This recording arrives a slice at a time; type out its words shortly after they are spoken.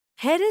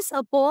Here is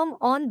a poem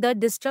on the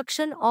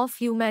destruction of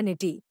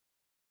humanity.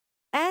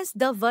 As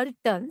the world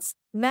turns,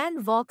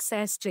 man walks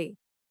astray,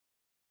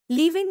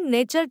 leaving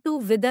nature to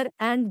wither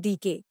and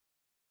decay.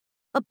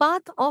 A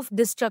path of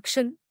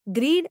destruction,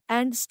 greed,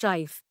 and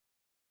strife,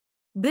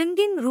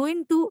 bringing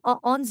ruin to a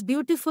once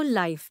beautiful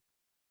life.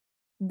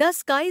 The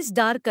skies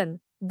darken,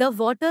 the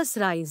waters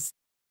rise.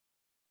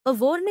 A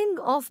warning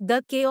of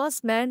the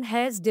chaos man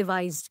has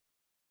devised.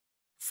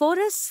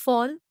 Forests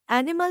fall,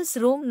 animals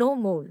roam no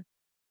more.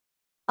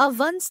 A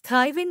once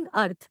thriving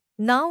earth,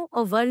 now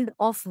a world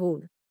of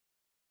war.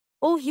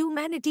 O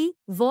humanity,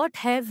 what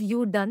have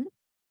you done?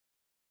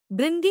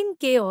 Bringing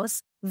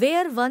chaos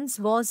where once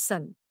was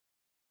sun.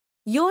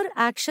 Your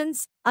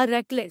actions, a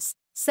reckless,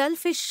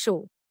 selfish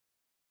show.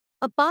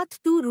 A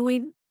path to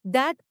ruin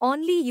that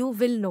only you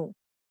will know.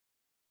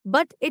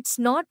 But it's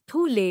not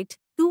too late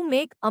to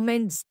make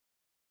amends.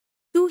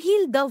 To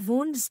heal the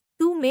wounds,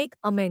 to make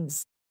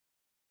amends.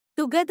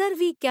 Together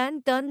we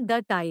can turn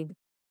the tide.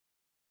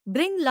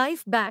 Bring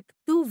life back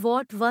to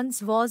what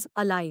once was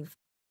alive.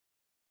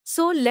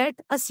 So let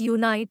us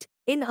unite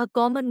in a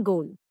common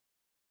goal.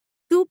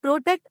 To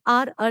protect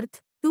our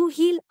earth, to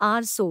heal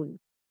our soul.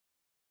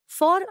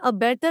 For a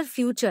better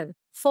future,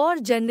 for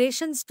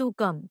generations to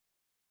come.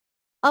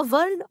 A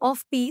world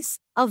of peace,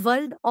 a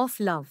world of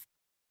love.